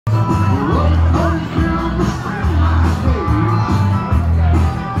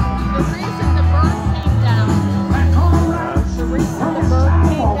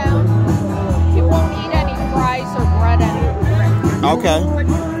Okay. Put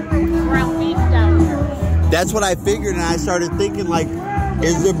ground beef down there. That's what I figured, and I started thinking, like,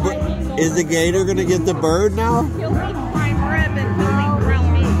 is the gator gonna get the bird now? He'll eat prime rib and he'll eat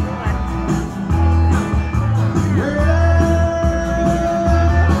ground beef.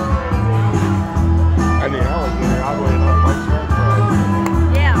 I mean, alligator, I wouldn't have much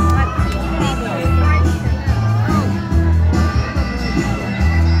fun. Yeah,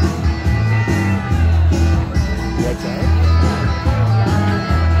 What's that?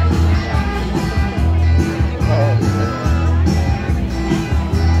 Oh,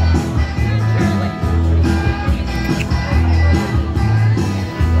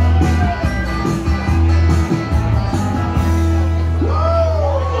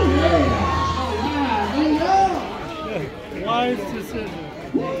 wise decision.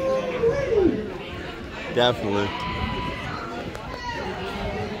 Definitely.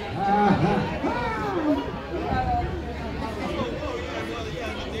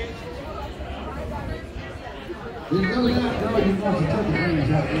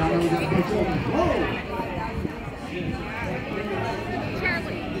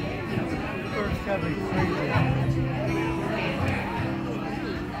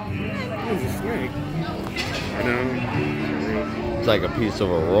 It's a snake. I know. It's like a piece of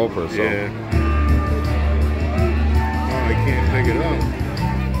a rope or something. Yeah. Oh, I can't pick it up.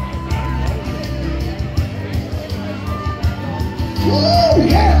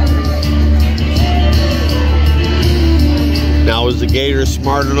 Now, is the gator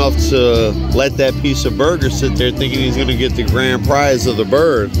smart enough to let that piece of burger sit there thinking he's going to get the grand prize of the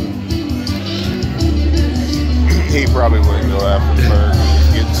bird? He probably wouldn't go after the bird.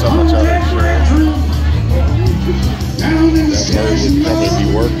 He's getting so much other shit. That bird would probably be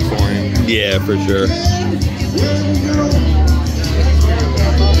working for him. Yeah, for sure.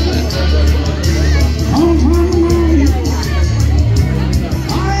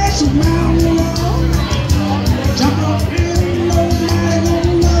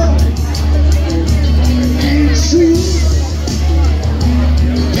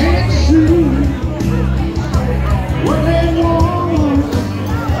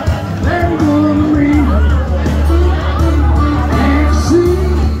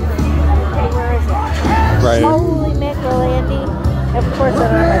 Right. holy mackerel, Andy. Of course, I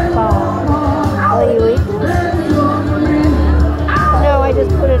don't have my phone. Will you eat this? No, I just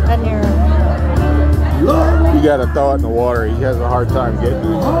put it on your. You gotta throw it in the water. He has a hard time getting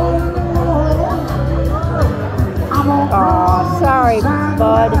it. Oh, sorry,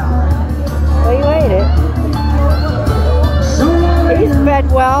 bud. Well, you ate it. He's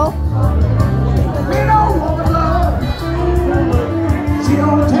fed well.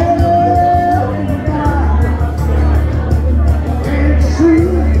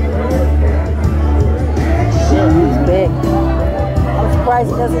 He's big. I'm surprised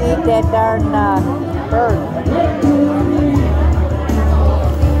he doesn't eat that darn bird.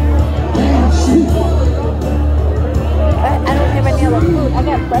 I don't have any other food. I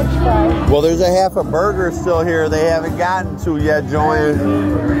got French fries. Well, there's a half a burger still here they haven't gotten to yet,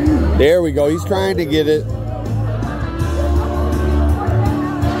 Joanne. There we go. He's trying to get it.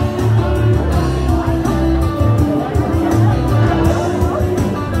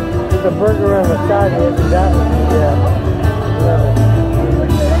 There's a burger on the side. He hasn't gotten it yet.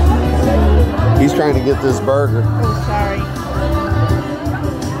 He's trying to get this burger. Oh, sorry.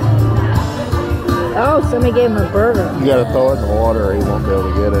 Oh, somebody gave him a burger. You gotta throw it in the water or he won't be able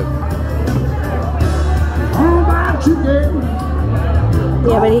to get it.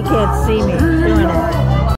 Yeah, but he can't see me.